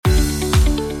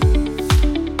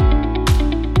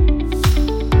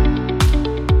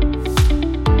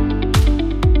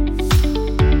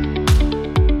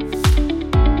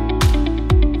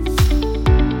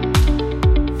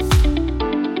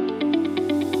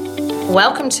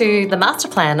Welcome to The Master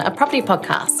Plan, a property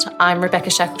podcast. I'm Rebecca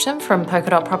Shackleton from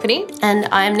Polka Dot Property. And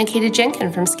I'm Nikita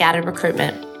Jenkin from Scouted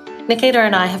Recruitment. Nikita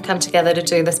and I have come together to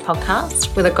do this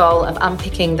podcast with a goal of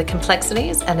unpicking the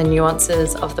complexities and the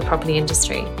nuances of the property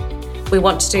industry. We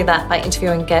want to do that by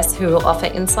interviewing guests who will offer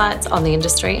insights on the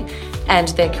industry and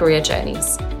their career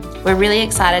journeys. We're really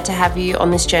excited to have you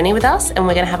on this journey with us, and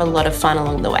we're going to have a lot of fun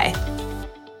along the way.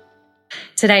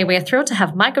 Today, we are thrilled to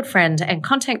have my good friend and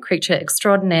content creature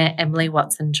extraordinaire, Emily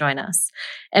Watson, join us.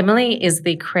 Emily is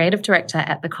the creative director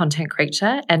at The Content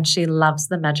Creature, and she loves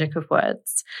the magic of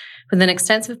words. With an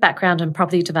extensive background in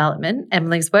property development,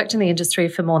 Emily's worked in the industry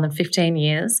for more than 15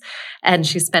 years, and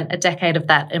she spent a decade of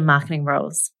that in marketing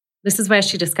roles. This is where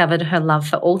she discovered her love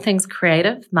for all things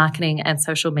creative, marketing, and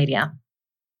social media.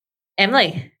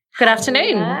 Emily, good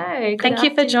afternoon. Hello, Thank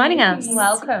you for joining us.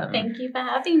 Welcome. Thank you for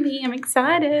having me. I'm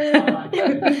excited.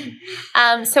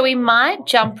 So we might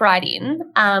jump right in.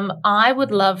 I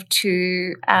would love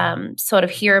to sort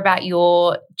of hear about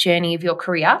your journey of your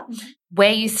career,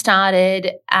 where you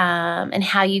started and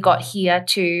how you got here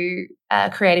to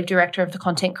creative director of The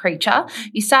Content Creature.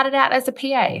 You started out as a PA.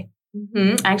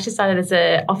 I actually started as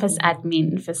an office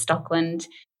admin for Stockland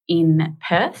in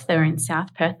Perth. They were in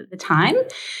South Perth at the time.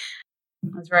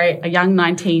 I was a young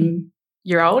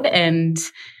 19-year-old and,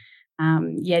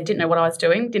 didn't know what I was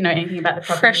doing, didn't know anything about the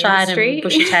property industry. Fresh-eyed and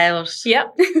bushy-tailed.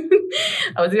 Yep.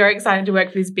 I was very excited to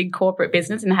work for this big corporate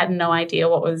business and had no idea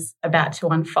what was about to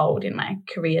unfold in my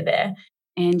career there.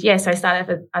 And, so I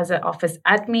started as an office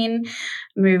admin,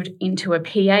 moved into a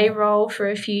PA role for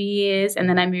a few years, and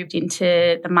then I moved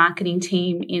into the marketing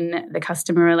team in the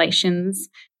customer relations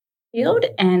field.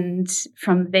 And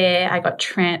from there, I got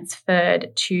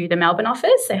transferred to the Melbourne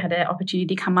office. I had an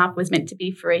opportunity come up, was meant to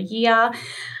be for a year.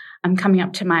 I'm coming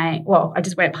up to I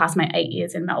just went past my 8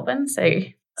 years in Melbourne. So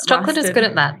Stockland is good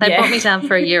at that. They brought me down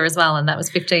for a year as well, and that was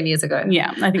 15 years ago.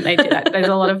 Yeah, I think they do that. There's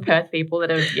a lot of Perth people that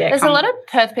have, There's a lot of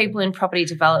Perth people in property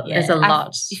development. There's a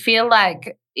lot. I feel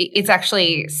like it's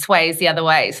actually sways the other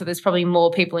way. So there's probably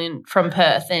more people from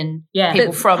Perth than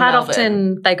people from quite Melbourne.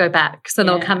 Often they go back. So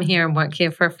they'll come here and work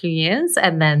here for a few years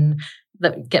and then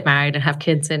get married and have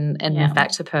kids and move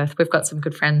back to Perth. We've got some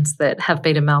good friends that have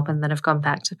been in Melbourne that have gone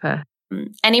back to Perth.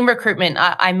 And in recruitment,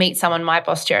 I meet someone, my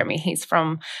boss, Jeremy, he's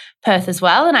from Perth as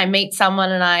well. And I meet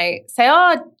someone and I say,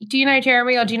 do you know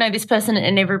Jeremy or do you know this person?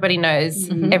 And everybody knows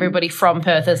everybody from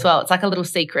Perth as well. It's like a little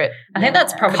secret. I think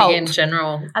that's property in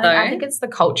general. I think it's the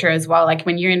culture as well. Like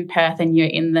when you're in Perth and you're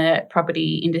in the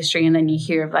property industry and then you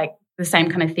hear of like the same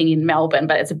kind of thing in Melbourne,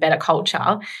 but it's a better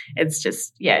culture. It's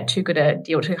just, too good a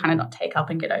deal to kind of not take up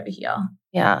and get over here.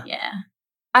 Yeah. Yeah.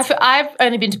 I've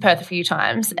only been to Perth a few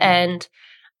times and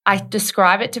I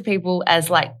describe it to people as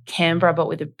like Canberra, but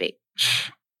with a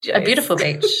beach. A beautiful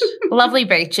beach. Lovely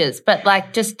beaches, but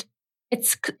like just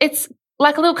it's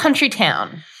like a little country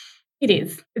town. It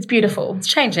is. It's beautiful. It's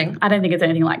changing. I don't think it's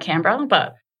anything like Canberra,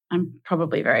 but I'm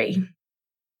probably very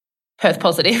Perth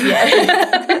positive.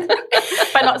 Yeah.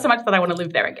 But not so much that I want to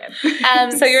live there again.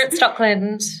 So you're at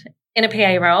Stockland in a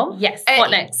PA role? Yes. What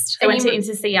next? I went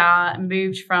into CR,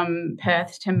 moved from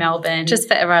Perth to Melbourne. Just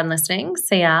for everyone listening,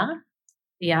 CR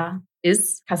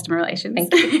is customer relations.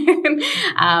 Thank you.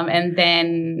 And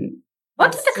then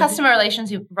what does the customer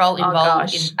relations role involve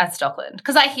at Stockland?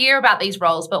 Because I hear about these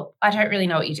roles, but I don't really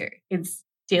know what you do. It's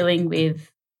dealing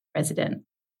with resident.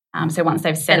 So once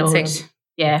they've settled,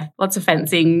 lots of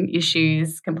fencing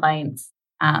issues, complaints.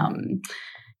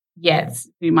 It's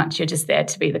pretty much you're just there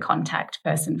to be the contact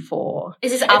person for.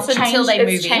 Is this up until they move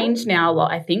in? It's changed now a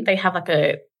lot. I think they have like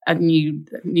a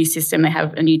new system. They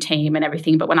have a new team and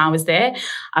everything. But when I was there,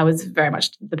 I was very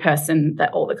much the person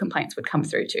that all the complaints would come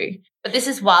through to. But this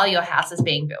is while your house is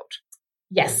being built.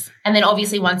 Yes. And then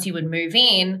obviously once you would move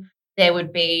in, there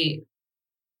would be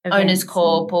Owners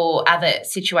Corp or other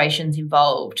situations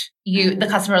involved. The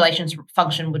customer relations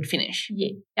function would finish.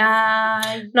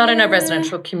 Not in a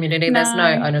residential community. There's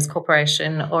no owners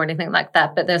corporation or anything like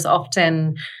that. But there's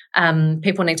often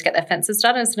people need to get their fences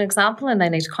done, as an example, and they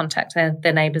need to contact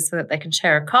their neighbours so that they can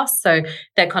share a cost. So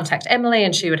they contact Emily,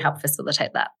 and she would help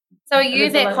facilitate that. So are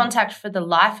you their contact for the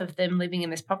life of them living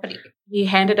in this property? You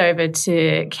hand it over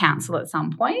to council at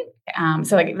some point.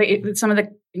 So like some of the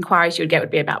inquiries you would get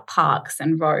would be about parks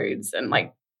and roads and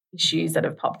like issues that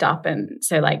have popped up. And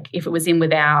so like if it was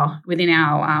within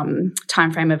our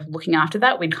time frame of looking after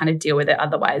that, we'd kind of deal with it.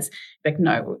 Otherwise, like,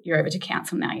 no, you're over to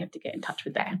council now. You have to get in touch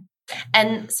with them.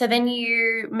 And so then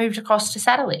you moved across to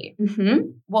Satterley.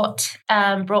 Mm-hmm. What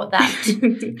brought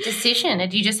that decision?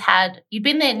 Had you'd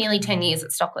been there nearly 10 years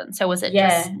at Stockland, so was it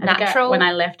just natural? When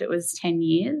I left, it was 10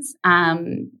 years.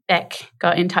 Beck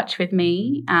got in touch with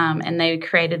me and they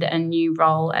created a new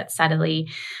role at Satterley,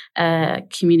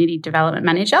 community development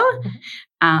manager.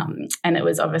 And it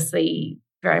was obviously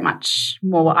very much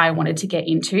more what I wanted to get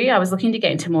into. I was looking to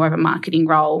get into more of a marketing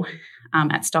role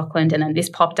at Stockland, and then this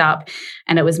popped up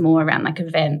and it was more around like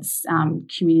events,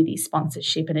 community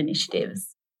sponsorship and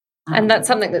initiatives. And that's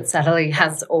something that Satterley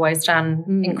has always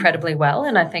done incredibly well.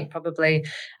 And I think probably,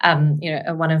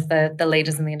 one of the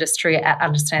leaders in the industry at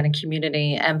understanding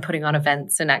community and putting on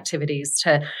events and activities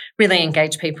to really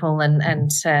engage people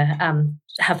and to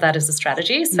have that as a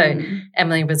strategy. So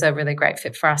Emily was a really great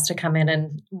fit for us to come in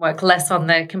and work less on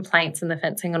the complaints and the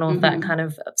fencing and all of that kind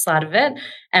of side of it,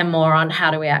 and more on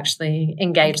how do we actually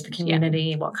engage the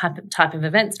community, what type of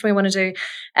events do we want to do.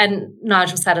 And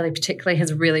Nigel Satterley particularly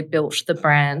has really built the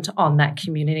brand on that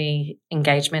community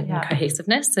engagement and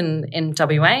cohesiveness in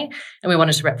WA, and we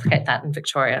wanted to replicate that in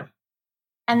Victoria.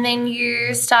 And then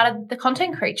you started The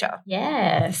Content Creature.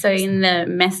 Yeah. So in the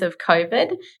mess of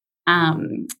COVID,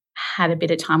 had a bit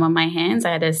of time on my hands.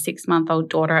 I had a 6-month-old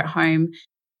daughter at home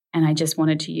and I just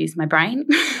wanted to use my brain.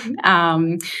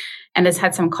 And has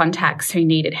had some contacts who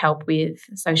needed help with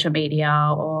social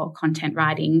media or content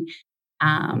writing,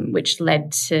 which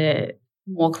led to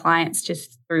more clients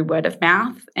just through word of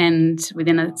mouth. And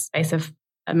within a space of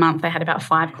a month, I had about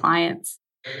 5 clients.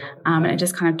 And it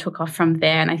just kind of took off from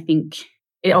there. And I think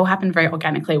it all happened very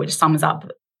organically, which sums up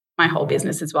my whole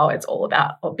business as well. It's all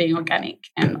about being organic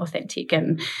and authentic.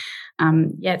 And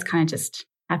it's kind of just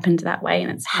happened that way.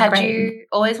 And it's Had great. you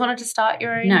always wanted to start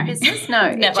your own business?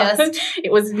 No, never.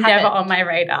 It was never on my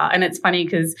radar. And it's funny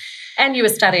because... And you were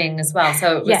studying as well.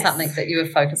 So it was something that you were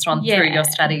focused on through your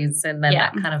studies, and then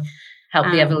that kind of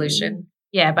helped the evolution.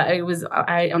 Yeah, but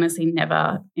I honestly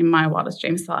never in my wildest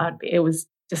dreams thought it was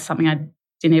just something I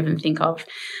didn't even think of.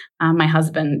 My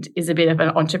husband is a bit of an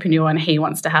entrepreneur and he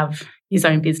wants to have his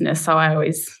own business. So I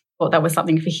always thought that was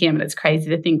something for him. And it's crazy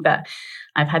to think that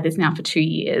I've had this now for 2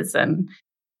 years. And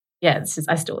it's just,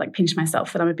 I still pinch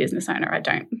myself that I'm a business owner. I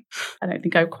don't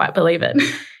think I quite believe it.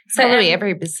 So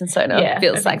every business owner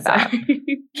feels like that.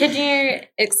 Could you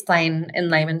explain in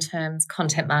layman terms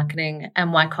content marketing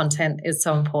and why content is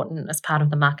so important as part of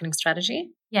the marketing strategy?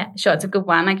 Yeah, sure. It's a good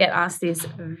one. I get asked this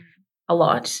a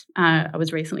lot. I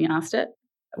was recently asked it.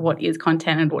 What is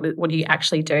content and what do you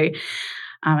actually do?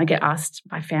 I get asked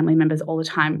by family members all the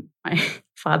time. My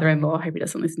father-in-law, I hope he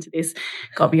doesn't listen to this,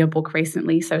 got me a book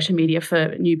recently, Social Media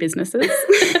for New Businesses.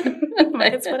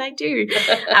 That's what I do.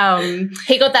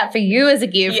 He got that for you as a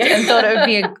gift and thought it would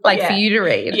be for you to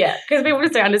read. Yeah, because people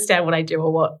just don't understand what I do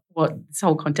or what this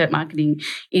whole content marketing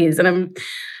is. And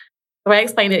the way I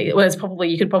explain it was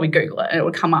you could probably Google it and it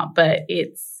would come up, but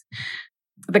it's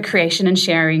the creation and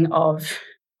sharing of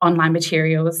online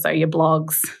materials, so your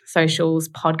blogs, socials,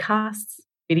 podcasts,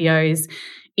 videos,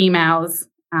 emails,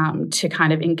 to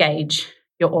kind of engage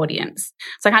your audience.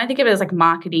 So I kind of think of it as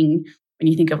marketing when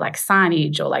you think of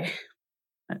signage or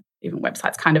even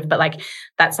websites kind of, but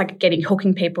that's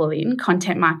hooking people in.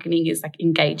 Content marketing is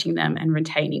engaging them and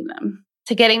retaining them.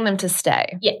 To getting them to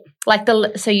stay. Yeah.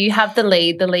 So you have the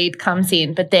lead comes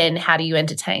in, but then how do you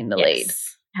entertain the lead?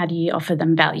 How do you offer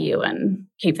them value and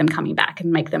keep them coming back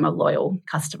and make them a loyal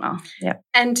customer? Yeah.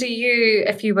 And do you,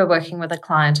 if you were working with a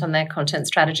client on their content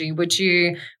strategy, would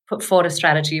you put forward a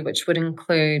strategy which would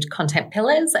include content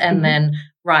pillars and then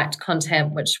write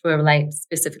content which will relate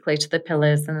specifically to the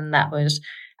pillars, and then that would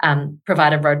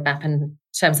provide a roadmap in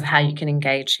terms of how you can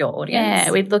engage your audience?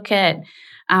 Yeah, we'd look at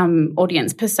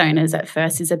audience personas at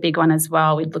first is a big one as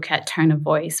well. We'd look at tone of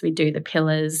voice. We do the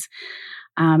pillars.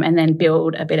 And then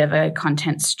build a bit of a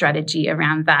content strategy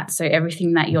around that. So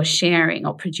everything that you're sharing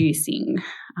or producing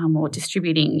or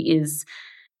distributing is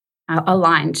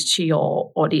aligned to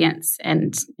your audience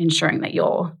and ensuring that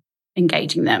you're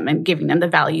engaging them and giving them the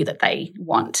value that they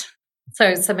want.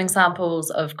 So some examples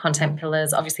of content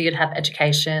pillars, obviously you'd have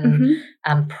education,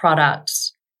 product.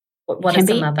 What can are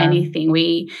some be other? Anything.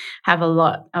 We have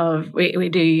we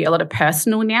do a lot of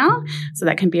personal now. So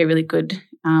that can be a really good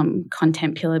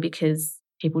content pillar because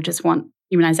people just want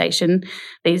humanization.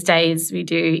 These days we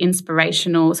do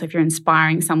inspirational. So if you're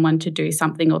inspiring someone to do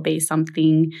something or be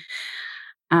something,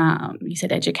 you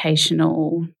said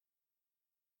educational,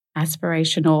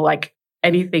 aspirational,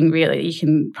 anything really, you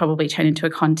can probably turn into a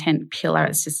content pillar.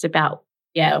 It's just about,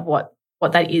 what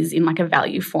that is in a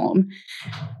value form.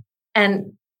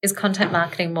 And is content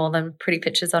marketing more than pretty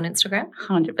pictures on Instagram?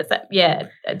 100%. Yeah,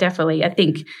 definitely. I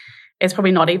think it's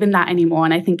probably not even that anymore.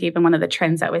 And I think even one of the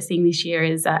trends that we're seeing this year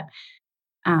is that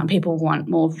people want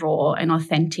more raw and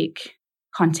authentic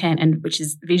content, and which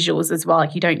is visuals as well.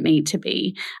 Like, you don't need to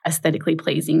be aesthetically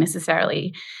pleasing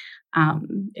necessarily.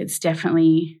 It's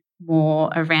definitely more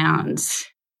around,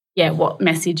 what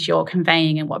message you're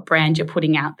conveying and what brand you're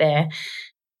putting out there.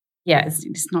 Yeah,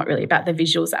 it's not really about the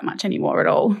visuals that much anymore at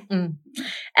all. Mm.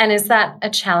 And is that a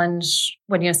challenge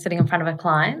when you're sitting in front of a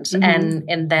client and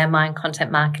in their mind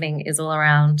content marketing is all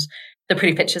around the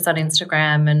pretty pictures on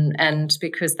Instagram and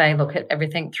because they look at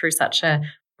everything through such a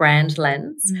brand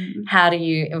lens, how do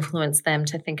you influence them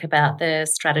to think about their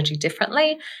strategy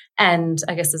differently? And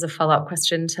I guess as a follow-up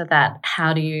question to that,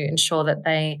 how do you ensure that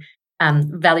they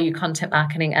value content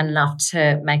marketing enough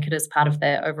to make it as part of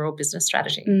their overall business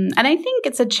strategy? And I think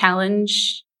it's a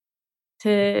challenge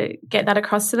to get that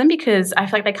across to them, because I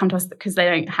feel like they come to us because they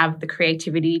don't have the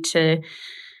creativity to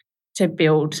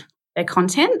build their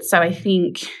content. So I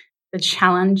think the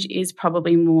challenge is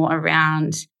probably more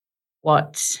around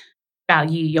what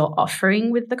value you're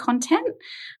offering with the content.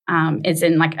 As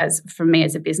in, like, as for me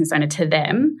as a business owner to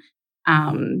them,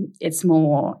 it's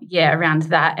more, around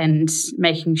that and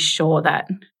making sure that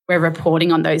we're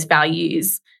reporting on those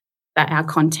values that our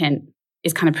content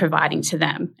is kind of providing to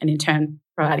them and in turn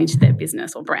providing to their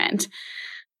business or brand.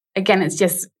 Again, it's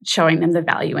just showing them the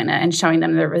value in it and showing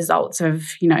them the results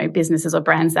of, businesses or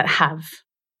brands that have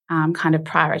kind of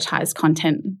prioritized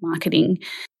content marketing.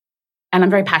 And I'm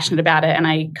very passionate about it, and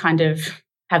I kind of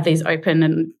have these open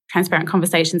and transparent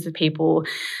conversations with people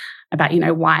about,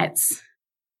 why it's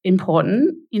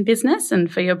important in business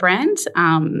and for your brand.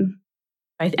 And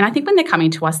I think when they're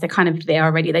coming to us, they're kind of there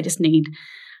already. They just need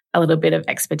a little bit of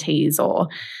expertise or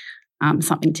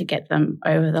something to get them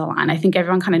over the line. I think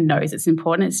everyone kind of knows it's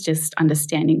important. It's just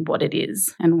understanding what it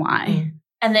is and why.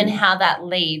 And then how that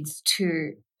leads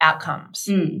to outcomes.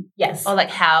 Yes. Or like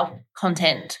how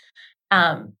content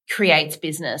creates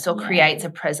business or creates a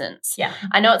presence. Yeah.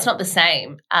 I know it's not the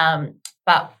same,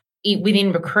 but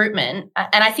within recruitment,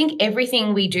 and I think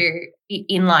everything we do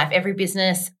in life, every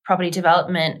business, property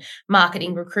development,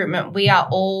 marketing, recruitment, we are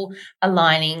all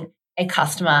aligning a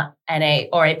customer and a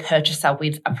purchaser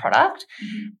with a product.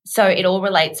 So it all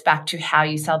relates back to how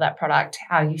you sell that product,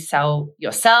 how you sell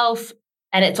yourself,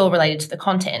 and it's all related to the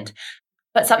content.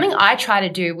 But something I try to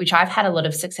do, which I've had a lot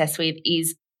of success with,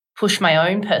 is push my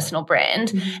own personal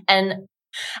brand. And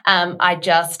I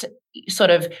just sort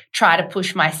of try to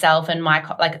push myself and my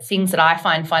things that I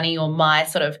find funny or my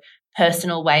sort of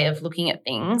personal way of looking at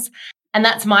things. And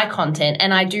that's my content.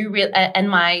 And I do and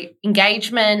my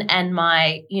engagement and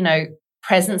my,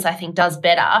 presence, I think, does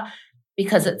better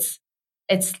because it's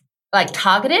like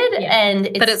targeted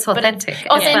but it's authentic.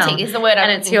 Authentic is the word I'm looking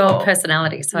for. And it's your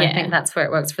personality. So I think that's where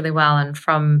it works really well. And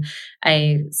from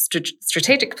a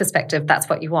strategic perspective, that's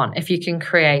what you want. If you can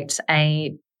create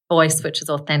a voice which is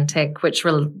authentic, which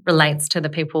relates to the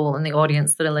people in the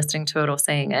audience that are listening to it or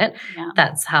seeing it,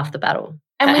 that's half the battle.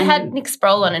 And we had Nick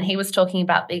Sproul on, and he was talking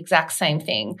about the exact same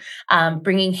thing,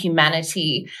 bringing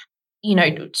humanity,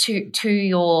 to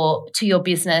your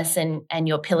business and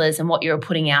your pillars and what you're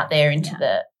putting out there into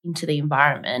the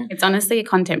environment. It's honestly a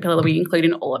content pillar that we include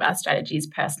in all of our strategies,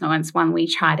 personal. And it's one we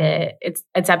try to,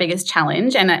 it's our biggest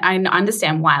challenge. And I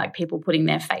understand why, like, people putting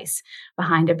their face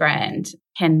behind a brand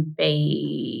can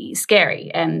be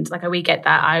scary. And like, we get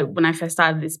that. When I first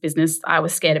started this business, I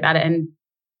was scared about it,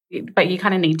 but you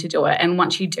kind of need to do it. And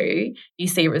once you do, you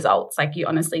see results, like you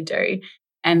honestly do.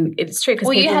 And it's true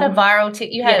because you had a viral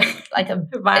like a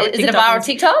viral. Is it a viral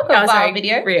TikTok or a viral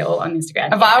video? Reel on Instagram.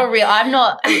 A viral reel. I'm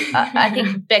not. I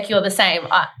think Beck, you're the same.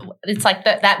 It's like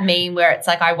that meme where it's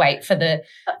like I wait for the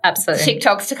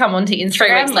TikToks to come onto Instagram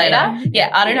 3 weeks later. Yeah,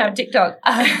 I don't have TikTok.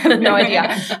 I have no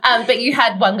idea. But you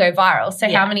had one go viral.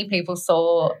 So how many people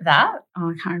saw that? Oh,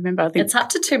 I can't remember. I think it's up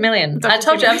to 2 million. I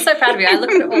told you, I'm so proud of you. I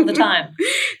look at it all the time.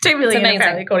 2 million,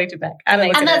 apparently, according to Beck.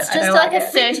 And that's just like a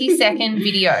 30-second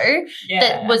video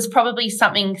that was probably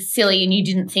something silly and you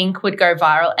didn't think would go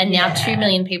viral. And now 2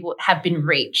 million people have been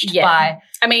reached by.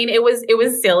 I mean, it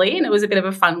was silly and it was a bit of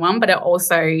a fun one, but it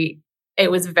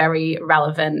was very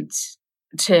relevant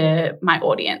to my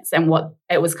audience and what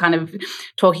it was kind of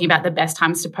talking about, the best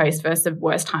times to post versus the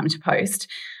worst time to post.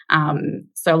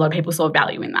 So a lot of people saw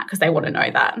value in that because they want to know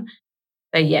that.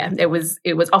 So it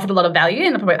was offered a lot of value,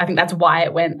 and I think that's why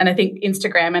it went. And I think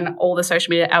Instagram and all the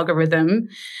social media algorithm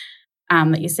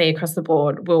that you see across the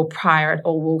board will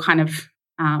kind of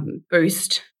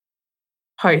boost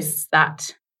posts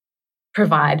that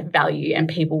provide value and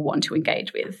people want to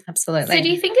engage with. Absolutely. So do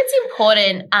you think it's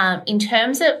important in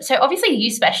terms of, so obviously you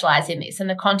specialise in this and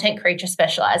the Content Creature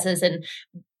specialises, and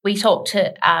we talked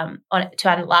to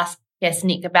our last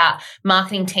Nick, about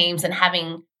marketing teams and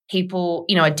having people,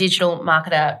 you know, a digital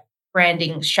marketer,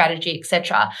 branding strategy,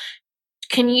 etc.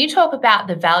 Can you talk about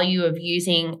the value of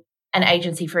using an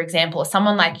agency, for example, or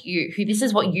someone like you who this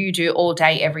is what you do all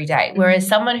day, every day, whereas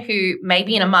someone who may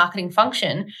be in a marketing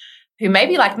function who may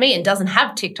be like me and doesn't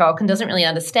have TikTok and doesn't really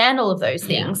understand all of those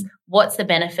things, what's the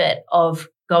benefit of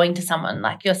going to someone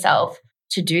like yourself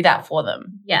to do that for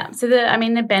them? Yeah. So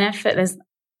the benefit, there's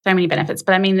so many benefits,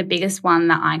 but I mean, the biggest one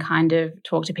that I kind of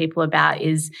talk to people about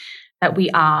is that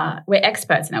we're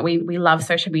experts in it. We love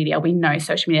social media. We know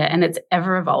social media, and it's an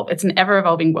ever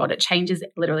evolving world. It changes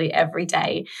literally every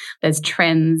day. There's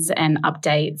trends and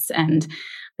updates, and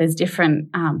there's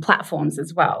different platforms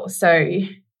as well. So,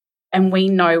 and we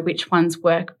know which ones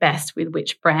work best with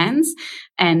which brands,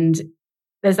 and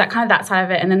there's that side of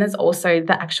it. And then there's also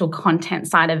the actual content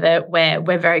side of it, where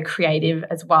we're very creative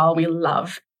as well. We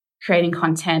love creating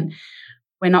content.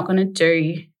 We're not going to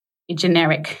do a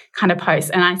generic kind of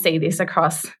post. And I see this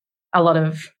across a lot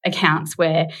of accounts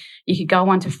where you could go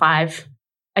on to 5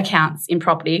 accounts in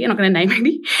property. I'm not going to name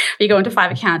any. You go into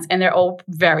 5 accounts and they're all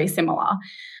very similar.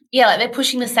 Yeah, like they're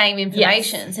pushing the same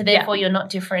information. Yes. So therefore you're not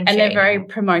differentiating. And they're very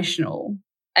promotional.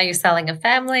 Are you selling a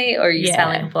family, or are you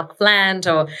selling a block of land,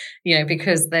 or, you know,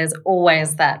 because there's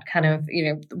always that kind of, you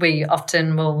know, we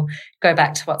often will go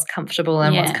back to what's comfortable,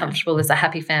 and what's comfortable is a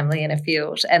happy family in a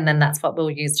field, and then that's what we'll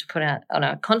use to put out on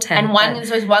our content. And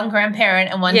one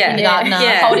grandparent and one kindergartner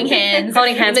holding hands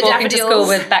walking to school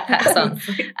with backpacks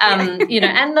on. You know,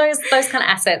 and those kind of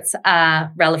assets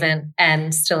are relevant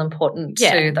and still important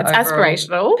to the overall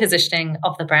aspirational positioning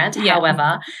of the brand. Yeah.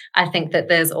 However, I think that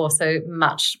there's also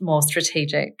much more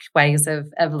strategic ways of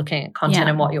looking at content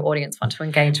and what your audience want to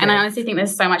engage with. And I honestly think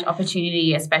there's so much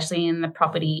opportunity, especially in the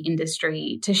property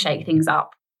industry, to shake things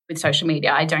up with social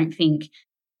media. I don't think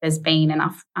there's been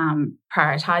enough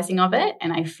prioritizing of it,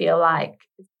 and I feel like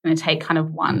it's going to take kind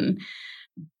of one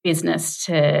business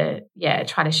to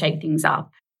try to shake things up,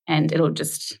 and it'll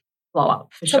just blow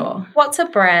up for sure. What's a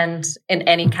brand in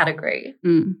any category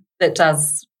that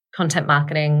does content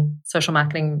marketing, social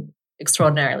marketing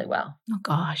extraordinarily well? Oh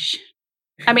gosh.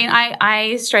 I mean,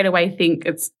 I straight away think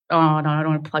it's, oh no, I don't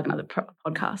want to plug another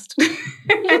podcast. You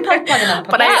can plug another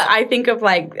podcast. But I think of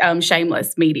like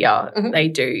Shameless Media. They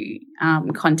do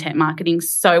content marketing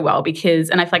so well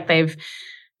and I feel like they've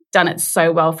done it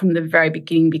so well from the very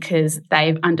beginning because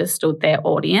they've understood their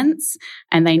audience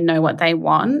and they know what they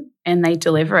want and they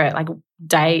deliver it like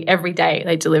every day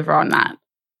they deliver on that.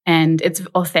 And it's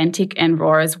authentic and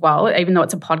raw as well, even though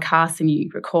it's a podcast and you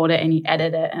record it and you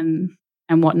edit it and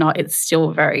whatnot, it's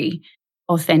still very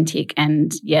authentic.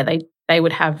 And they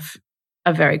would have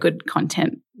a very good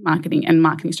content marketing and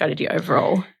marketing strategy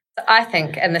overall. I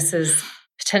think, and this is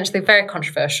potentially very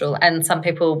controversial and some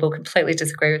people will completely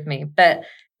disagree with me, but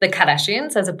the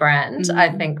Kardashians as a brand, I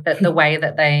think that the way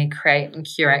that they create and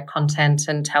curate content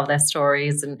and tell their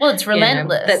stories and it's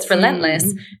relentless. You know, that's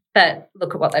relentless. But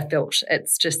look at what they've built.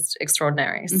 It's just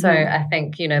extraordinary. So I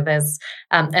think, you know, there's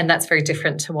and that's very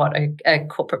different to what a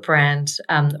corporate brand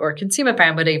or a consumer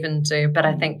brand would even do. But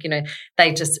I think, you know,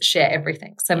 they just share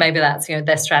everything. So maybe that's, you know,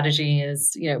 their strategy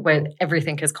is, you know, where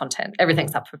everything is content.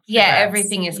 Everything's up for grabs.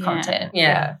 Everything is content.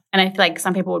 Yeah. And I feel like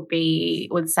some people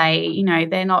would say, you know,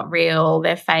 they're not real,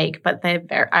 they're fake, but they're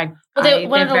very they're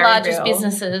one of the largest real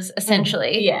businesses,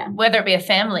 essentially. Whether it be a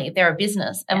family, they're a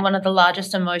business and one of the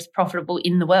largest and most profitable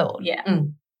in the world.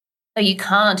 So you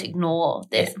can't ignore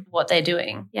what they're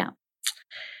doing. Yeah.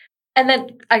 And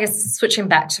then I guess switching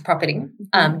back to property,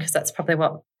 because that's probably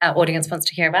what our audience wants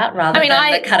to hear about rather than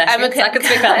the Kardashians. I could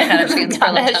speak about the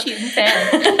Kardashians for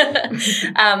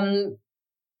a long time.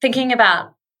 Thinking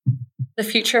about the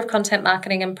future of content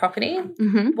marketing and property,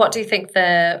 what do you think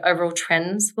the overall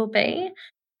trends will be?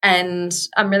 And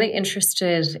I'm really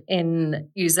interested in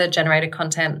user-generated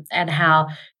content and how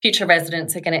future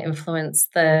residents are going to influence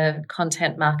the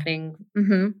content marketing.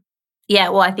 Yeah,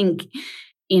 well, I think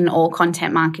in all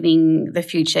content marketing, the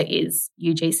future is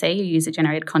UGC,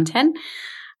 user-generated content,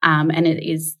 and it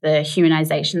is the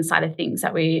humanization side of things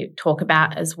that we talk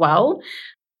about as well.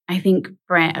 I think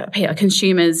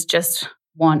consumers just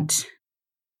want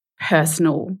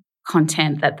personal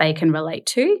content that they can relate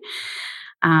to.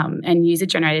 And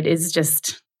user-generated is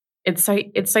just it's so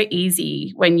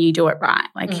easy when you do it right.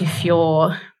 Like if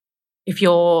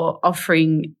you're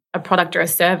offering a product or a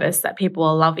service that people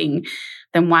are loving,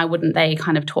 then why wouldn't they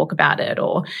kind of talk about it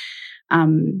or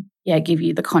give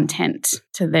you the content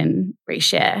to then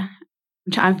reshare?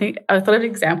 I thought of an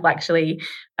example actually.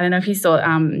 I don't know if you saw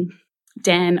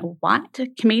Dan White, a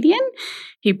comedian.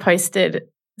 He posted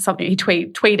something. He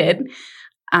tweeted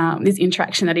this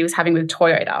interaction that he was having with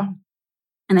Toyota.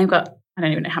 and they've got, I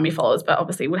don't even know how many followers, but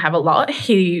obviously would have a lot.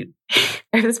 He,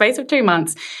 over the space of 2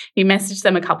 months, he messaged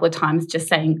them a couple of times just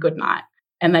saying good night,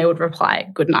 and they would reply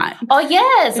good night. Oh,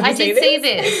 yes, I did see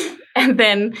this. this. And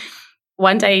then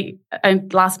one day,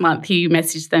 last month, he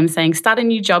messaged them saying, start a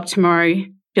new job tomorrow,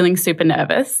 feeling super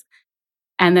nervous.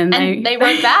 And then they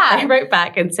wrote back. They wrote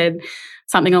back and said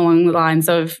something along the lines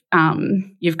of,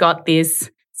 you've got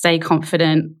this, stay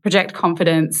confident, project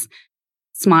confidence,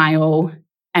 smile,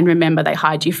 and remember they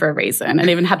hired you for a reason, and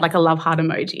even had like a love heart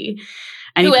emoji.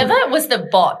 And whoever was the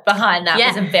bot behind that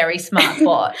was a very smart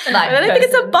bot. Like, I don't think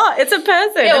it's a bot, it's a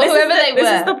person. Yeah, well,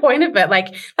 This is the point of it.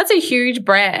 Like, that's a huge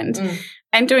brand.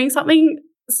 And doing something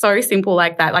so simple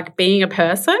like that, like being a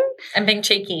person. And being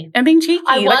cheeky.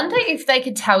 I wonder if they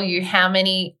could tell you how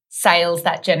many sales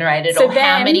that generated, or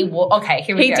how many. Okay,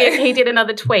 here we go. He did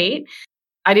another tweet.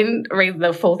 I didn't read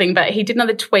the full thing, but he did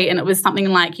another tweet, and it was something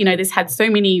like, this had so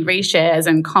many reshares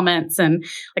and comments, and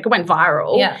like it went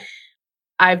viral. Yeah.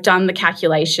 I've done the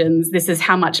calculations. This is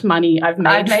how much money I've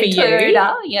made for you.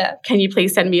 Yeah. Can you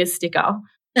please send me a sticker?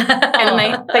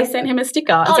 And they sent him a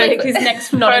sticker. So his next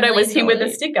photo was him with a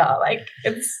sticker. Like,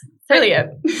 it's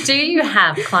brilliant. Do you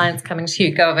have clients coming to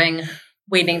you going,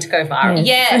 we need to go viral?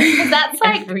 Yeah, because that's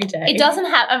like, every day. It doesn't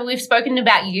have, I mean, we've spoken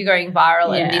about you going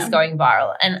viral and this going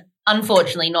viral. And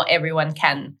unfortunately, not everyone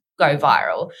can go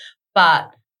viral.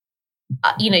 But,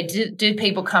 do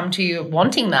people come to you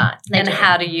wanting that? And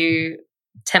how do you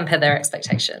temper their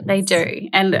expectations? They do.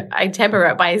 And I temper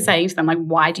it by saying to them, like,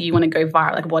 why do you want to go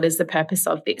viral? Like, what is the purpose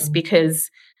of this? Because,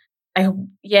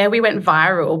 we went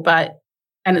viral,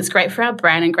 and it's great for our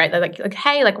brand and great that like,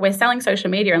 hey, like we're selling social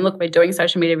media, and look, we're doing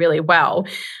social media really well.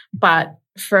 But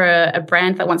for a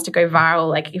brand that wants to go viral,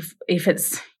 like if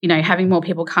it's, having more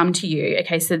people come to you,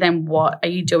 okay, so then what are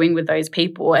you doing with those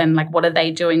people? And like, what are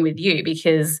they doing with you?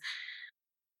 Because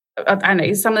I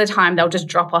know some of the time they'll just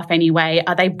drop off anyway.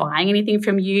 Are they buying anything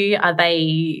from you?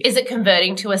 Is it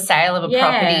converting to a sale of a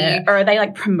property? Or are they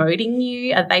like promoting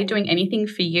you? Are they doing anything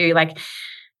for you? Like,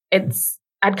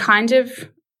 I'd kind of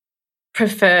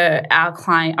prefer our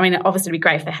client. I mean, obviously it'd be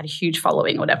great if they had a huge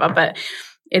following or whatever, but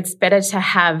it's better to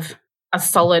have a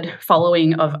solid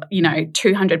following of,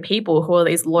 200 people who are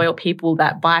these loyal people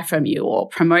that buy from you or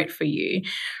promote for you,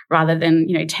 rather than,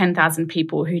 10,000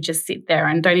 people who just sit there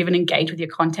and don't even engage with your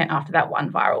content after that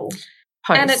one viral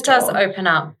post. And it does open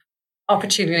up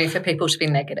opportunity for people to be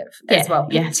negative as well,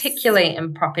 particularly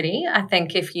in property. I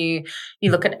think if you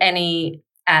look at any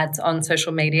ads on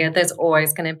social media, there's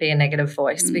always going to be a negative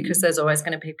voice because there's always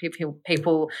going to be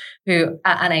people who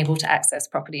are unable to access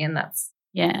property, and that's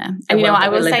and I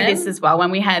will say this as well.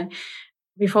 When we had,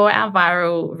 before our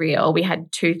viral reel, we had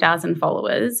 2,000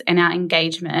 followers, and our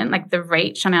engagement, like the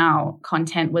reach on our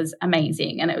content was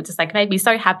amazing, and it was just like made me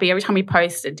so happy. Every time we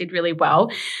post, it did really well.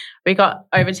 We got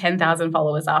over 10,000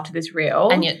 followers after this reel,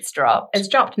 and it's dropped. It's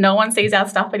dropped. No one sees our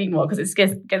stuff anymore because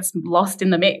it gets lost in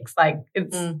the mix. Like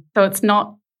so it's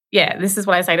not. Yeah, this is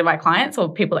what I say to my clients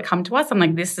or people that come to us. I'm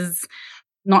like, this is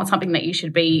not something that you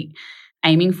should be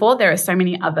aiming for. There are so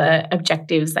many other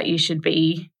objectives that you should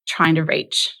be trying to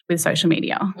reach with social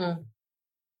media.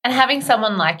 And having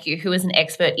someone like you who is an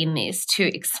expert in this to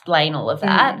explain all of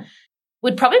that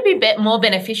would probably be more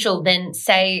beneficial than,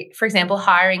 say, for example,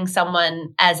 hiring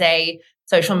someone as a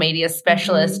social media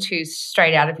specialist who's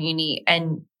straight out of uni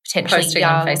and potentially posting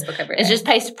young. On Facebook every day. It's just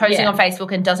posting on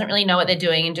Facebook and doesn't really know what they're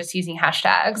doing and just using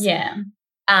hashtags. Yeah.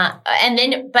 And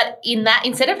then, but in that,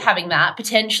 instead of having that,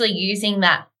 potentially using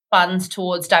that funds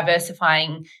towards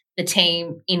diversifying the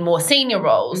team in more senior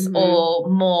roles or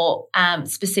more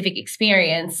specific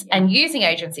experience and using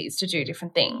agencies to do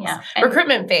different things. Yeah.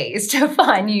 Recruitment fees to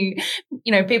find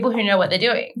people who know what they're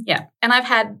doing. Yeah. And I've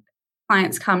had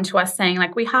clients come to us saying,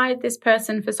 like, we hired this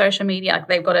person for social media, like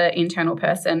they've got an internal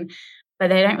person, but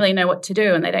they don't really know what to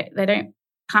do, and they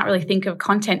can't really think of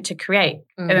content to create.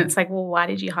 And it's like, well, why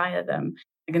did you hire them?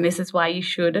 And this is why you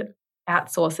should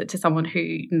outsource it to someone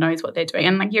who knows what they're doing.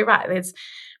 And like, you're right, there's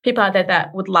people out there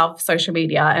that would love social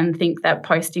media and think that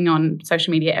posting on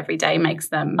social media every day makes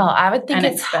them. Oh, I would think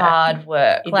it's hard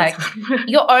work. Like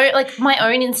your own, like my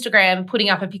own Instagram, putting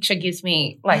up a picture gives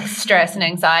me like stress and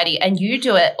anxiety, and you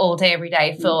do it all day, every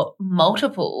day for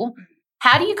multiple.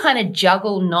 How do you kind of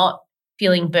juggle not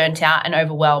feeling burnt out and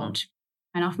overwhelmed?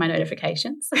 And off my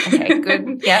notifications. Okay,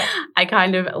 good. Yeah. I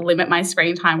kind of limit my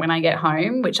screen time when I get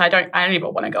home, which I don't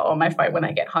even want to go on my phone when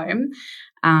I get home.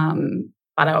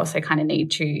 But I also kind of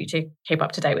need to keep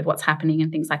up to date with what's happening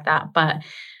and things like that. But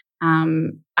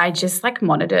I just like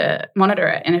monitor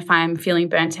it. And if I'm feeling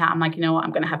burnt out, I'm like, you know what,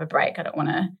 I'm going to have a break. I don't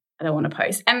want to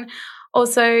post. And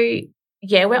also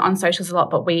yeah, we're on socials a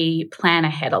lot, but we plan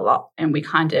ahead a lot and we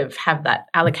kind of have that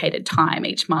allocated time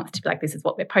each month to be like, this is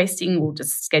what we're posting. We'll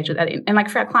just schedule that in. And like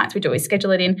for our clients, we do always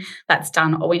schedule it in. That's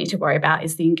done. All we need to worry about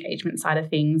is the engagement side of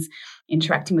things,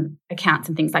 interacting with accounts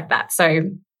and things like that. So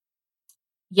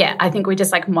yeah, I think we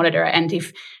just like monitor it. And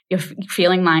if you're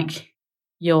feeling like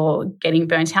you're getting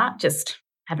burnt out, just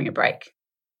having a break.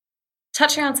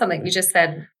 Touching on something you just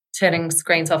said, turning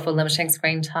screens off or limiting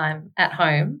screen time at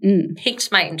home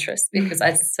piqued my interest because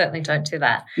I certainly don't do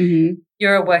that. Mm-hmm.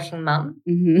 You're a working mum,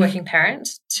 Mm-hmm. working parent,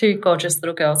 2 gorgeous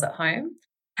little girls at home.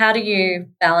 How do you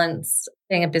balance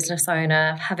being a business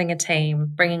owner, having a team,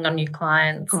 bringing on new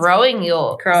clients, growing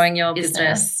your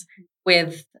business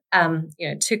with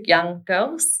 2 young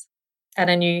girls and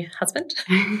a new husband?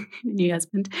 New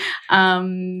husband.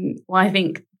 Well, I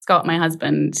think Scott, my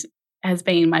husband, has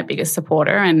been my biggest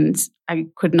supporter and I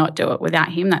could not do it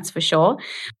without him, that's for sure.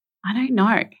 I don't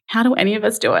know. How do any of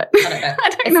us do it? I don't know. I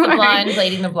don't It's know. the blind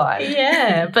leading the blind.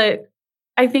 Yeah, but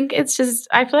I think it's just,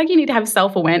 I feel like you need to have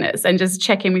self-awareness and just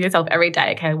check in with yourself every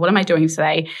day. Okay, what am I doing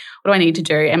today? What do I need to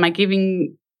do? Am I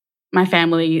giving my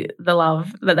family the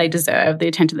love that they deserve, the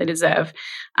attention they deserve?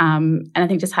 And I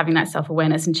think just having that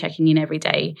self-awareness and checking in every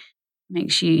day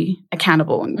makes you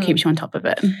accountable and keeps you on top of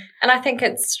it. And I think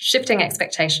it's shifting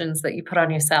expectations that you put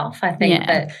on yourself. I think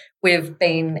that we've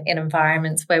been in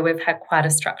environments where we've had quite a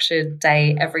structured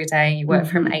day every day. You work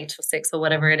from 8 till 6 or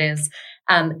whatever it is.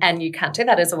 And you can't do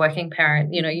that as a working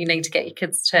parent. You know, you need to get your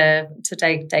kids to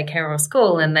daycare or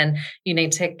school, and then you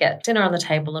need to get dinner on the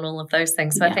table and all of those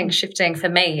things. So I think shifting, for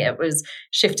me, it was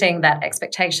shifting that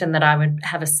expectation that I would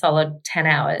have a solid 10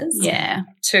 hours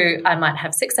to I might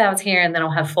have 6 hours here and then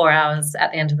I'll have 4 hours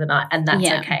at the end of the night, and that's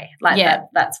okay.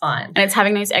 That's fine. And it's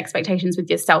having those expectations with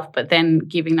yourself, but then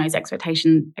giving those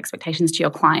expectations to your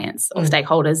clients or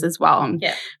stakeholders as well. And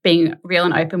being real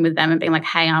and open with them and being like,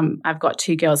 hey, I've got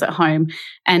 2 girls at home.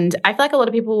 And I feel like a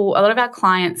lot of our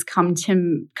clients come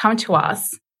to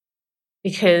us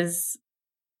because,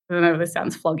 I don't know if this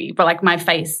sounds floggy, but like my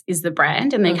face is the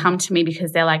brand, and they come to me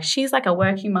because they're like, she's like a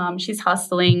working mom, she's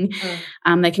hustling.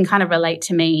 They can kind of relate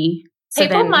to me. So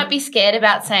People might be scared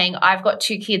about saying, I've got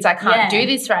 2 kids, I can't do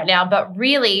this right now. But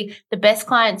really, the best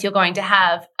clients you're going to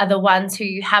have are the ones who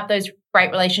you have those great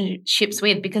relationships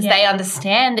with, because they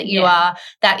understand that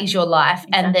that is your life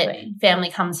and that family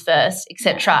comes first,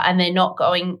 etc. And they're not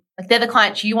going, like, they're the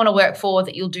clients you want to work for,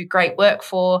 that you'll do great work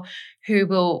for, who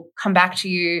will come back to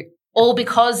you all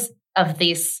because of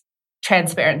this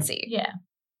transparency. Yeah.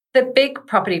 The big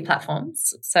property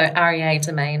platforms, so REA,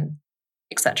 Domain,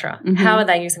 etc. How are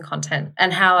they using content,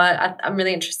 and I'm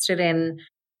really interested in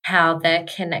how they're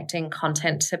connecting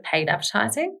content to paid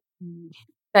advertising.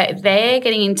 They're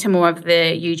getting into more of the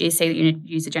UGC,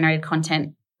 user-generated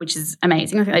content, which is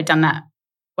amazing. I think they've done that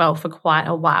well for quite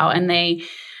a while, and they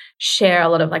share a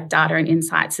lot of like data and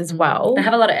insights as well. They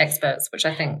have a lot of experts, which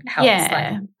I think helps.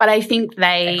 Yeah, but I think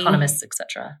they economists,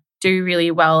 etc. do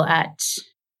really well at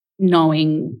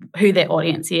knowing who their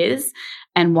audience is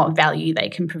and what value they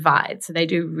can provide. So they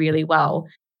do really well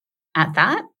at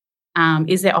that.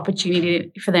 Is there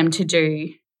opportunity for them to do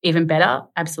even better?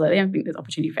 Absolutely. I think there's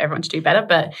opportunity for everyone to do better,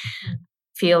 but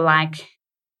feel like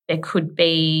it could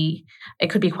be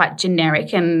quite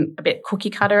generic and a bit cookie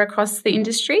cutter across the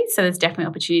industry. So there's definitely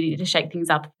opportunity to shake things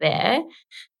up there.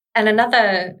 And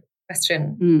another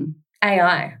question,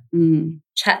 AI,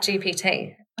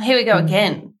 ChatGPT. Here we go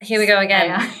again.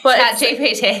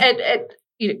 ChatGPT.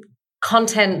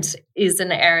 Content is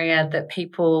an area that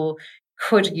people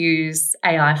could use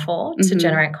AI for to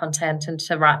generate content and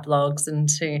to write blogs and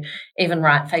to even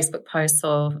write Facebook posts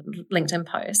or LinkedIn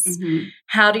posts.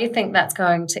 How do you think that's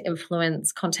going to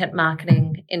influence content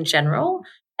marketing in general,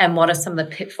 and what are some of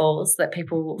the pitfalls that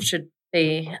people should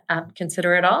be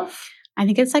considerate of? I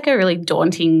think it's like a really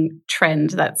daunting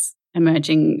trend that's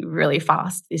emerging really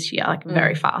fast this year, like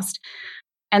very fast.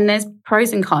 And there's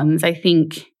pros and cons. I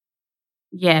think,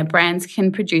 brands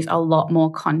can produce a lot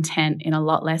more content in a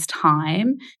lot less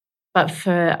time. But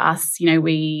for us,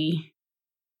 we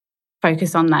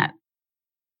focus on that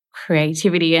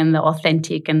creativity and the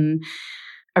authentic and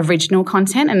original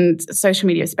content. And social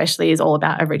media especially is all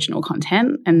about original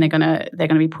content, and they're gonna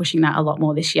be pushing that a lot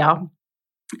more this year.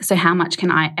 So how much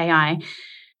can AI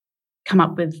come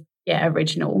up with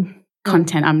original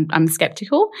content? I'm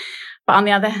skeptical. But on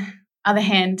the other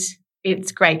hand,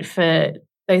 it's great for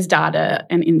those data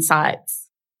and insights,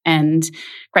 and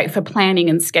great for planning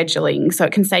and scheduling. So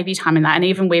it can save you time in that. And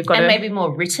even we've got maybe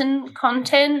more written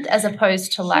content as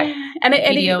opposed to like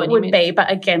video it would be.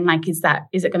 But again, like, is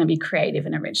it going to be creative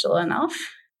and original enough?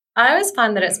 I always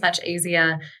find that it's much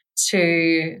easier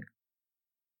to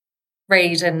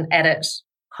read and edit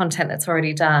content that's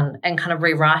already done and kind of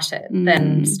rewrite it,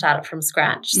 then start it from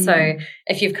scratch. So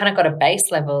if you've kind of got a base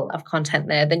level of content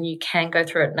there, then you can go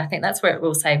through it. And I think that's where it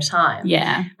will save time.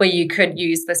 Yeah. Where you could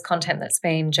use this content that's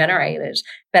been generated,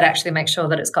 but actually make sure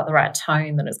that it's got the right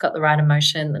tone, that it's got the right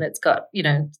emotion, that it's got,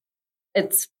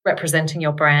 it's representing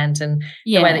your brand and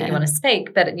the way that you want to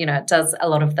speak. But, it does a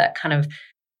lot of that kind of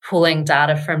pulling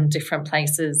data from different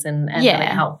places and really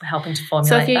helping to formulate.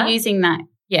 So if you're that. using that,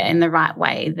 in the right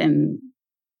way, then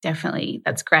definitely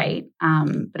that's great.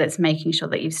 But it's making sure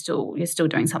that you're still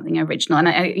doing something original.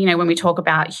 And when we talk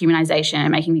about humanization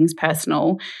and making things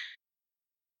personal,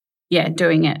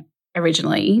 doing it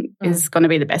originally is going to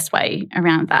be the best way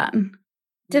around that.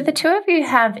 Do the two of you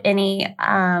have any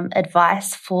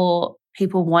advice for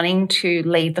people wanting to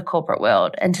leave the corporate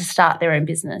world and to start their own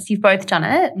business? You've both done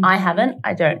it. I haven't.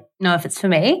 I don't know if it's for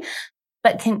me.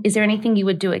 But is there anything you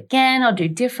would do again or do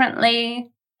differently?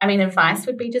 I mean, advice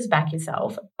would be just back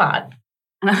yourself. But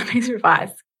another piece of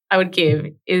advice I would give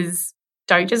is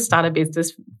don't just start a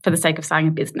business for the sake of starting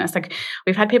a business. Like,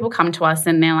 we've had people come to us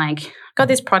and they're like, I got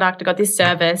this product, I got this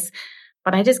service,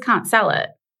 but I just can't sell it.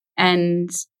 And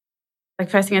like,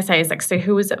 first thing I say is like, so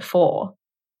who is it for?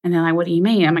 And they're like, what do you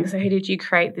mean? I'm like, so who did you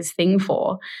create this thing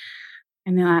for?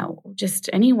 And they're like, well,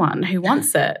 just anyone who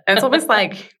wants it. And it's almost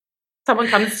like someone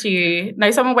comes to you.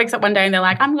 No, someone wakes up one day and they're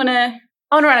like, I want to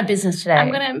run a business today.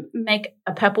 I'm going to make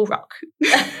a purple rock.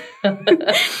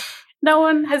 No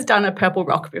one has done a purple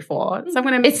rock before. So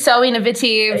it's so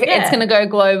innovative. It's going to go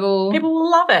global. People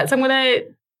will love it. So I'm going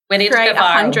to create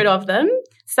 100 of them,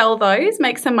 sell those,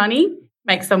 make some money,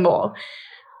 make some more.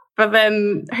 But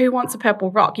then who wants a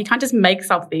purple rock? You can't just make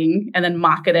something and then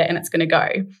market it and it's going to go.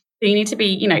 So you need to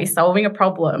be, solving a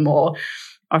problem or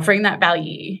offering that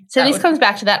value. So this comes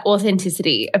back to that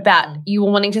authenticity about you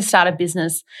wanting to start a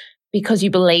business because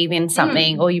you believe in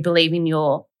something or you believe in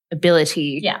your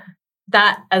ability. Yeah.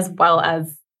 That, as well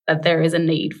as that there is a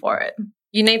need for it.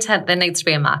 There needs to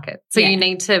be a market. So you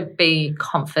need to be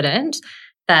confident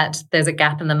that there's a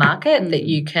gap in the market that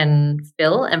you can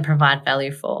fill and provide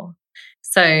value for.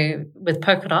 So with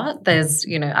Polkadot, there's,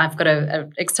 I've got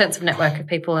an extensive network of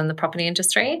people in the property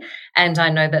industry, and I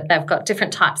know that they've got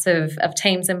different types of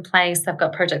teams in place. They've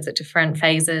got projects at different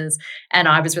phases, and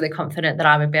I was really confident that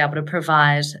I would be able to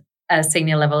provide a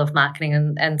senior level of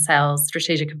marketing and sales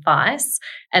strategic advice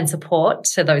and support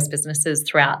to those businesses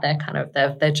throughout their kind of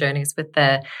their journeys with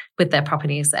their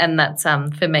properties. And that's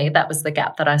for me, that was the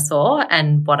gap that I saw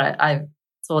and what I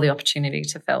saw the opportunity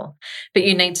to fill. But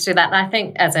you need to do that. And I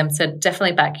think, as Em said,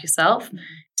 definitely back yourself.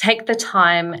 Take the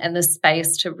time and the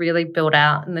space to really build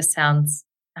out, and this sounds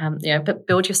but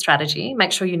build your strategy.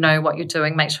 Make sure you know what you're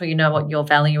doing. Make sure you know what your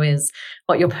value is,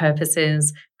 what your purpose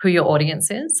is, who your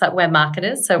audience is. So we're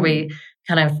marketers, so we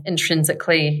kind of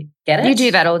intrinsically get it. You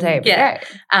do that all day, every day.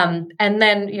 And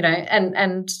then,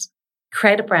 and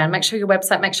create a brand. Make sure your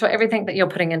website, make sure everything that you're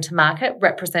putting into market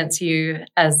represents you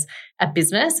as a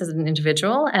business, as an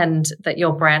individual, and that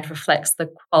your brand reflects the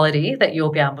quality that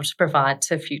you'll be able to provide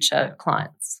to future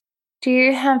clients. Do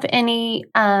you have any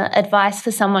advice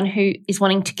for someone who is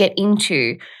wanting to get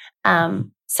into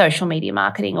social media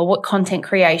marketing or what content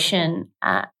creation,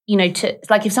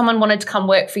 if someone wanted to come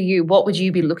work for you, what would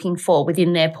you be looking for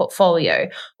within their portfolio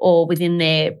or within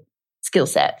their skill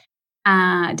set?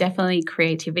 Definitely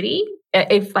creativity.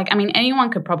 Anyone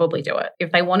could probably do it.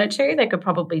 If they wanted to, they could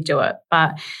probably do it.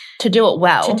 But to do it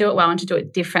well and to do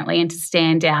it differently and to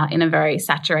stand out in a very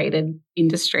saturated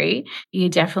industry, you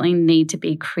definitely need to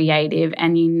be creative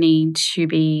and you need to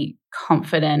be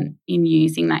confident in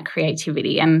using that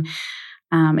creativity. And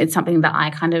it's something that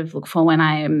I kind of look for when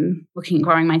I am looking at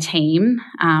growing my team.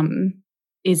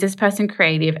 Is this person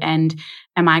creative, and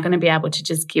am I going to be able to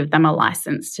just give them a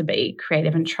license to be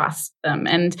creative and trust them?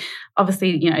 And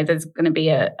obviously, there's going to be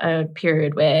a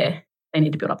period where they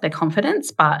need to build up their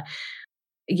confidence, but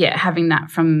having that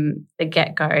from the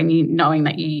get-go and you knowing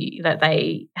that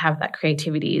they have that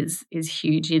creativity is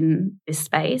huge in this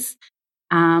space.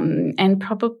 And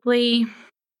probably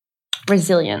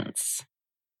resilience,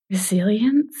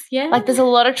 yeah. Like there's a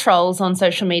lot of trolls on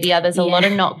social media. There's a lot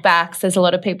of knockbacks. There's a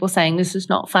lot of people saying this is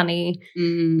not funny.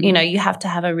 You have to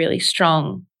have a really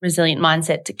strong, resilient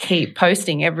mindset to keep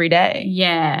posting every day.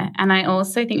 Yeah. And I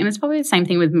also think, and it's probably the same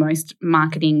thing with most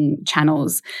marketing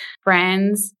channels,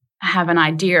 brands have an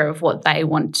idea of what they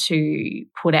want to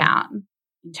put out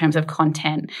in terms of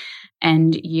content.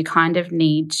 And you kind of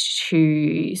need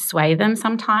to sway them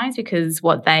sometimes because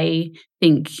what they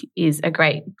think is a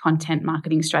great content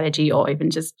marketing strategy or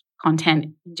even just content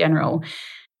in general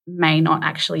may not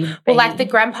actually be. Well, like the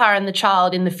grandpa and the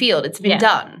child in the field, it's been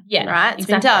done. Yeah. Right? It's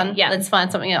exactly. been done. Yeah. Let's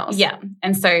find something else. Yeah.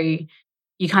 And so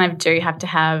you kind of do have to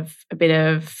have a bit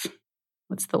of,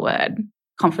 what's the word?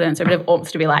 Confidence, or a bit of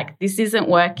oomph to be like, this isn't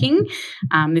working.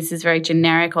 This is very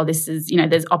generic, or this is,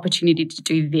 there's opportunity to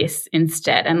do this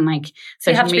instead. And like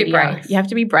social you have to media, be brave. You have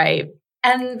to be brave.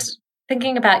 And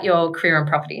thinking about your career in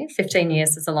property, 15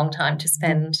 years is a long time to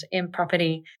spend in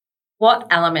property. What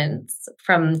elements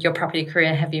from your property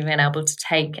career have you been able to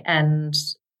take and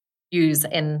use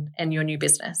in your new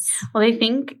business? Well, I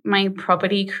think my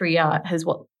property career is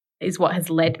what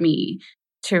has led me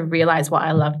to realize what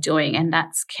I love doing, and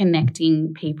that's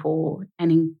connecting people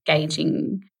and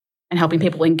engaging and helping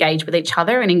people engage with each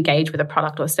other and engage with a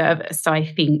product or service. So I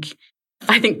think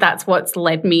that's what's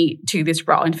led me to this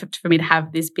role and for me to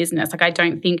have this business. Like I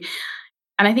think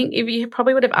if you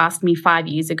probably would have asked me 5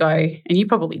 years ago, and you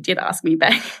probably did ask me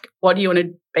back, what do you want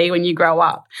to be when you grow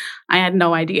up? I had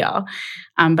no idea.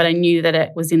 But I knew that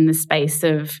it was in the space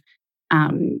of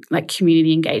like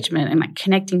community engagement and like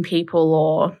connecting people,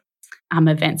 or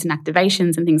events and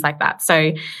activations and things like that.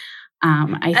 So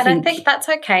I think that's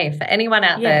okay for anyone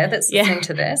out there that's listening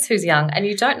to this who's young and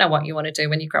you don't know what you want to do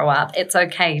when you grow up. It's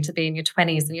okay to be in your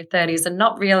 20s and your 30s and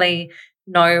not really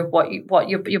know what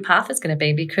your path is going to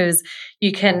be, because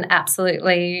you can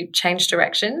absolutely change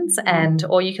directions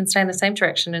or you can stay in the same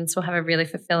direction and still have a really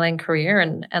fulfilling career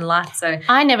and life. So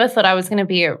I never thought I was going to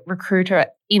be a recruiter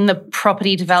in the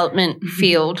property development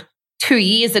field 2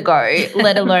 years ago,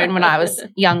 let alone when I was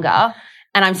younger,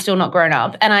 and I'm still not grown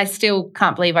up, and I still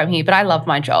can't believe I'm here, but I love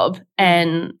my job,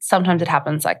 and sometimes it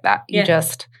happens like that. You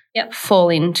just fall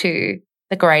into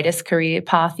the greatest career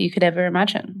path you could ever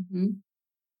imagine. Mm-hmm.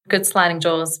 Good sliding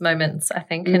doors moments, I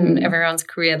think, in everyone's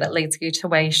career that leads you to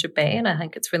where you should be, and I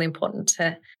think it's really important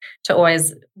to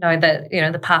always know that,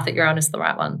 the path that you're on is the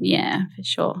right one. Yeah, for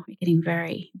sure. We're getting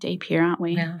very deep here, aren't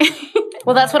we? Yeah.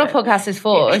 Well, that's what a podcast is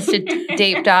for, is to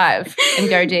deep dive and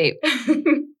go deep.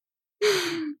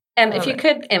 And if you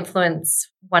could influence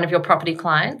one of your property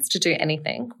clients to do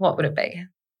anything, what would it be?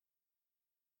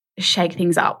 Shake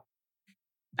things up.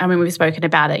 I mean, we've spoken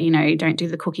about it, don't do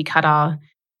the cookie cutter.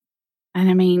 And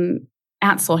I mean,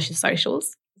 outsource your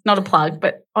socials. It's not a plug,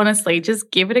 but honestly,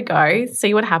 just give it a go,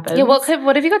 see what happens. Yeah, what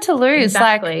have you got to lose?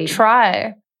 Exactly. Like,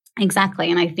 try. Exactly.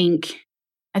 And I think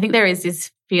there is this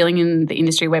feeling in the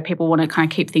industry where people want to kind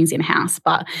of keep things in-house,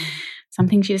 but some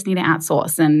things you just need to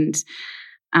outsource. And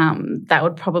that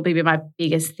would probably be my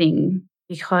biggest thing,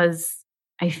 because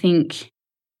I think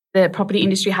the property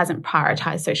industry hasn't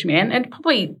prioritized social media and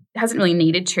probably hasn't really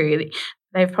needed to.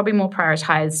 They've probably more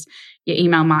prioritized your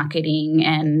email marketing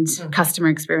and customer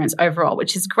experience overall,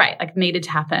 which is great, like needed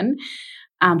to happen.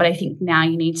 But I think now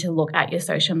you need to look at your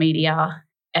social media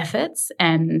efforts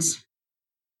and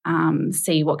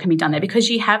see what can be done there, because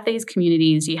you have these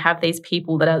communities, you have these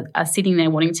people that are sitting there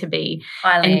wanting to be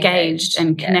highly engaged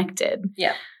and connected.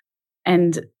 Yeah.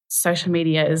 And social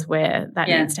media is where that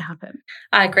needs to happen.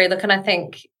 I agree. Look, and I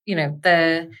think,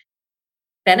 the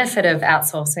benefit of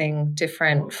outsourcing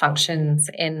different functions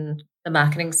in the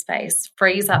marketing space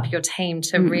frees up your team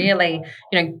to really,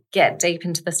 get deep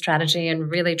into the strategy and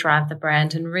really drive the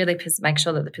brand and really make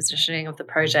sure that the positioning of the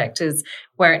project is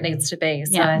where it needs to be.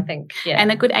 So I think,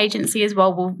 And a good agency as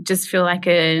well will just feel like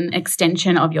an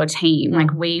extension of your team.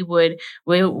 Like we would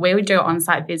do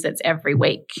on-site visits every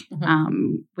week.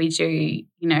 We do,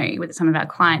 with some of our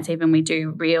clients, even we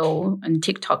do reel and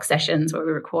TikTok sessions where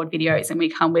we record videos and we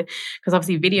come with, because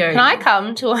obviously video. Can I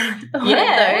come to one of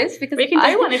those? Because we can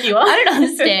do one if you want. I don't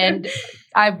understand.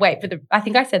 I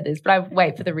think I said this, but I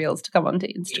wait for the reels to come onto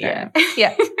Instagram.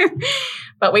 Yeah.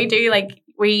 But we do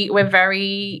we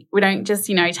don't just,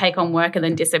 take on work and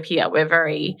then disappear. We're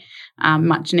very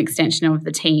much an extension of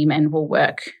the team, and we'll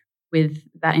work with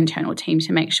that internal team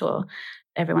to make sure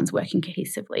everyone's working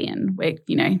cohesively and we're,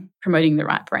 promoting the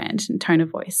right brand and tone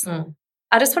of voice.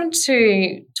 I just wanted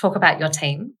to talk about your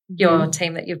team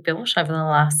that you've built over the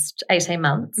last 18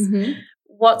 months.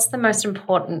 What's the most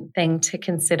important thing to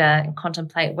consider and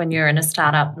contemplate when you're in a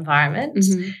startup environment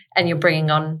and you're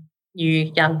bringing on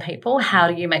new young people? How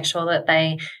do you make sure that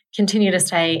they continue to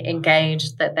stay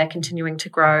engaged, that they're continuing to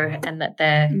grow, and that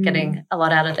they're getting a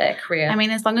lot out of their career? I mean,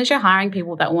 as long as you're hiring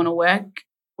people that want to work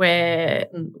where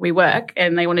we work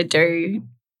and they want to do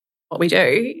what we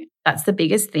do, that's the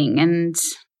biggest thing. And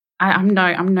I'm no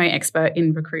expert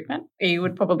in recruitment. You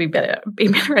would probably be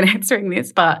better at answering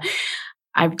this, but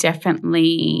I've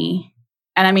definitely,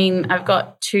 and I mean, I've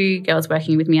got 2 girls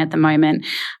working with me at the moment.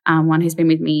 One who's been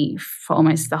with me for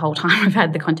almost the whole time I've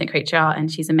had the Content Creature, and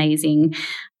she's amazing.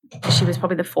 she was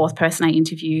probably the fourth person I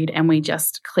interviewed, and we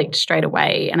just clicked straight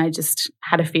away. And I just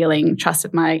had a feeling,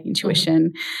 trusted my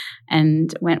intuition,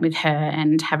 and went with her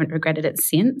and haven't regretted it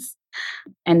since.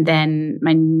 And then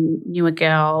my newer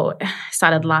girl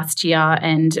started last year,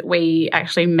 and we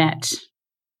actually met.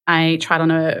 I tried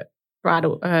on a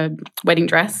wedding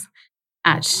dress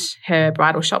at her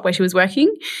bridal shop where she was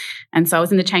working. And so I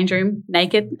was in the change room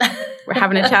naked. We're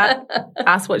having a chat,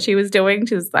 asked what she was doing.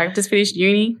 She was like, just finished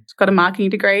uni, she's got a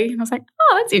marketing degree. And I was like,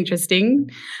 oh, that's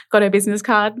interesting. Got her business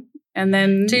card. And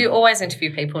then... Do you always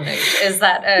interview people nude? Is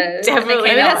that a... Definitely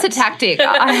Maybe that's a tactic.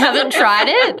 I haven't tried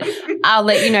it. I'll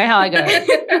let you know how I go.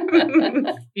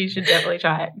 You should definitely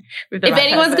try it. If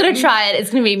anyone's going to try it, it's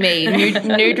going to be me.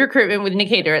 Nude recruitment with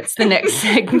Nikita. It's the next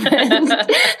segment. I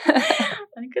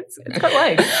think it's got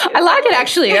legs. I like it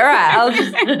actually. All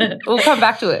right. We'll come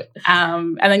back to it.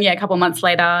 And then, a couple of months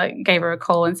later, gave her a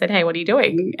call and said, hey, what are you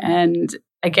doing? And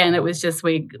again, it was just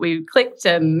we clicked,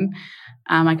 and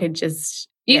I could just...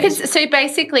 So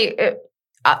basically,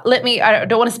 I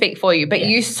don't want to speak for you, but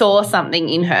you saw something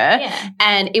in her,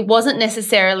 and it wasn't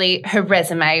necessarily her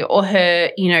resume or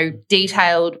her,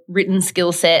 detailed written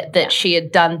skill set that she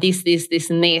had done this,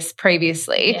 and this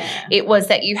previously. Yeah. It was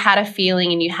that you had a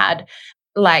feeling, and you had,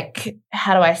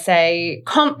 how do I say,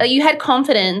 you had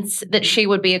confidence that she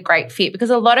would be a great fit, because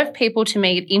a lot of people, to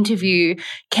me, interview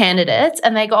candidates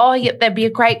and they go, oh, yeah, they'd be a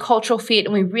great cultural fit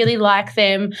and we really like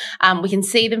them. We can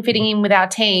see them fitting in with our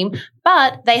team,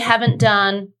 but they haven't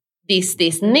done this,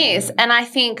 and this. And I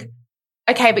think,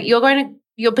 okay, but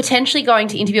you're potentially going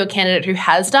to interview a candidate who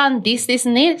has done this,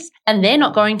 and this, and they're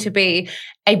not going to be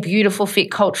a beautiful fit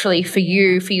culturally for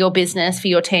you, for your business, for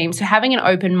your team. So having an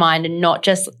open mind and not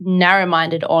just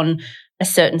narrow-minded on a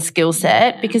certain skill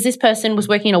set, because this person was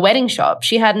working in a wedding shop.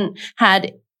 She hadn't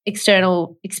had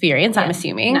external experience, I'm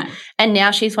assuming, and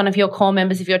now she's one of your core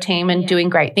members of your team and doing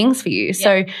great things for you. Yeah.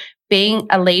 So being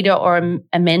a leader or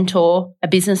a mentor, a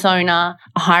business owner,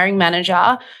 a hiring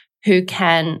manager who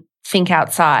can think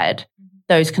outside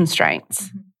those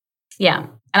constraints. Yeah.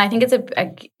 And I think it's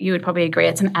you would probably agree,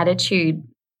 it's an attitude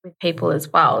with people as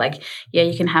well.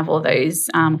 You can have all those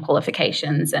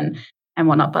qualifications and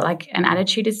whatnot, but an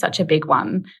attitude is such a big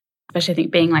one. Especially I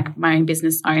think being my own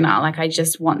business owner, I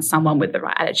just want someone with the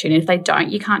right attitude. And if they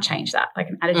don't, you can't change that.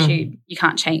 An attitude, you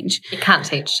can't change. You can't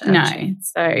teach. No.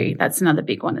 So that's another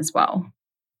big one as well.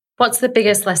 What's the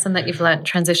biggest lesson that you've learned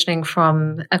transitioning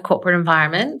from a corporate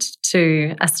environment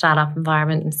to a startup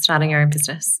environment and starting your own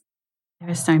business? There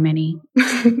are so many.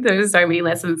 There are so many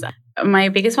lessons. My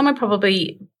biggest one would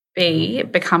probably be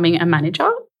becoming a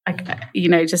manager.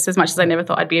 Just as much as I never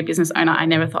thought I'd be a business owner, I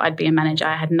never thought I'd be a manager.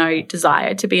 I had no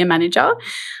desire to be a manager.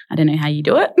 I don't know how you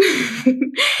do it.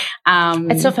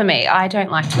 It's not for me. I don't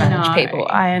like to manage people.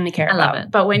 I only care about it.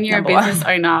 But when you're a business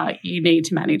owner, you need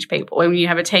to manage people. When you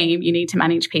have a team, you need to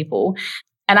manage people.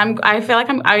 And I feel like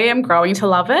I am growing to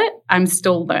love it. I'm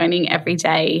still learning every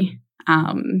day.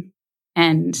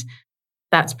 And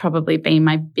that's probably been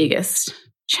my biggest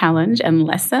challenge and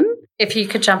lesson. If you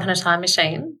could jump in a time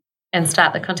machine and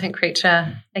start the Content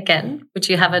Creature again, would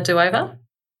you have a do-over?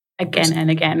 Again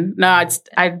and again. No,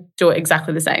 I'd do it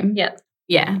exactly the same. Yeah.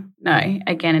 Yeah. No,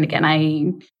 again and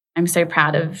again. I'm so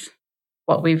proud of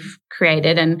what we've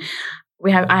created, and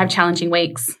I have challenging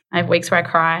weeks. I have weeks where I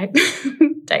cry,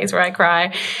 days where I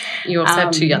cry. You also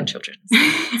have 2 young children.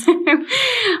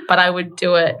 But I would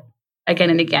do it again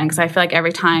and again, because I feel like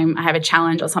every time I have a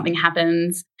challenge or something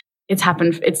happens, it's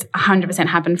 100%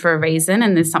 happened for a reason,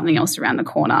 and there's something else around the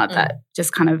corner that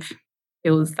just kind of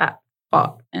fills that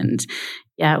spot. And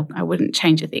I wouldn't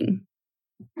change a thing.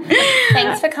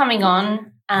 Thanks for coming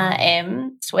on,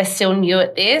 Em. So we're still new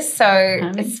at this, so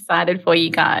I'm excited for you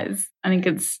guys. I think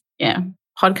it's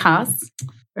podcasts.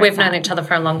 We've known each other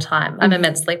for a long time. I'm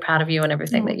immensely proud of you and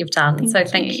everything that you've done.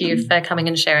 Thank you for coming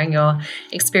and sharing your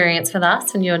experience with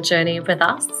us and your journey with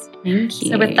us. Thank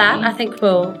you. So with that, I think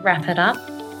we'll wrap it up.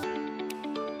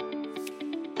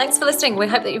 Thanks for listening. We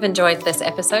hope that you've enjoyed this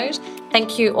episode.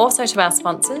 Thank you also to our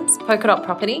sponsors, Polka Dot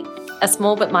Property, a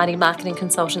small but mighty marketing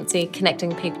consultancy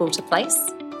connecting people to place.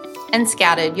 And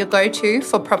Scouted, your go-to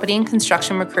for property and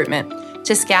construction recruitment.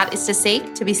 To scout is to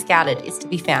seek, to be scouted is to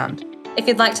be found. If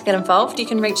you'd like to get involved, you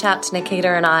can reach out to Nikita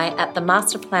and I at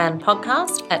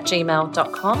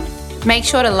themasterplanpodcast@gmail.com. Make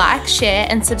sure to like, share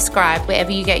and subscribe wherever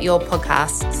you get your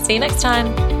podcasts. See you next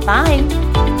time.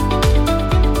 Bye.